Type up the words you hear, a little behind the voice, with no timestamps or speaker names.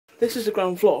This is the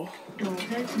ground floor.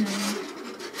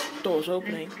 Doors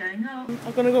opening.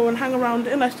 I'm gonna go and hang around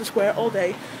in Leicester Square all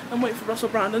day and wait for Russell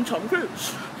Brand and Tom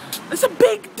Cruise. It's a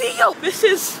big deal! This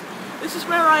is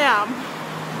where I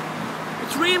am.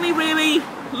 It's really, really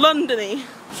London-y.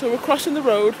 So we're crossing the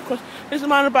road. There's a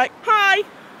man on a bike. Hi!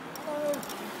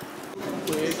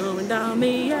 We're going down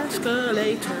the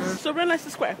escalator. So we're in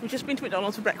Leicester Square. We've just been to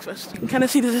McDonald's for breakfast. You can kind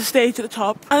of see there's a stage at the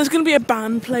top. And there's going to be a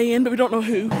band playing, but we don't know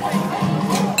who.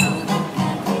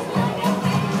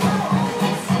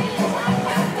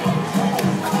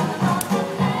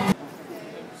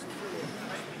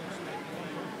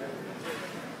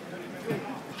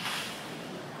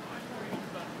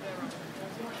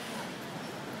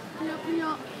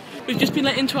 We've just been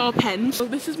let into our pens. So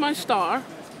this is my star.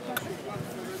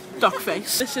 Duck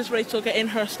face. This is Rachel getting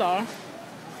her star.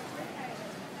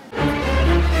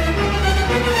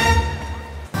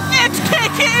 It's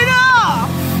kicking off!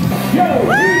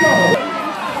 Yo,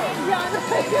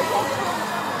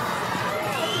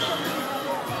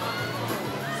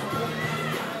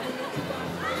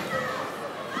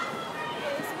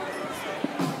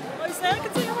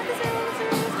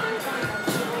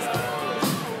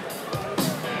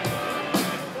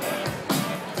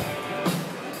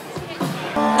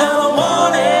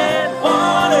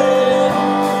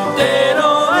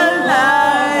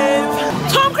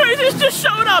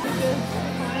 showed up! I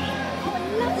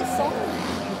love this song.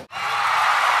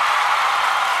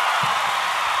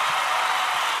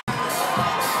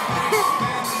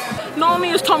 Not only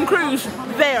is Tom Cruise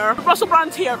there, but Russell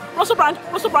Brand's here. Russell Brand,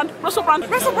 Russell Brand, Russell Brand,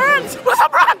 Russell Brand, Russell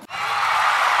Brand!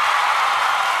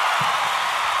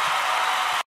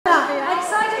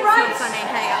 Excited, right? Funny,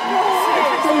 hang on.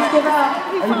 Please give it up.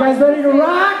 Are you guys ready to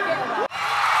rock?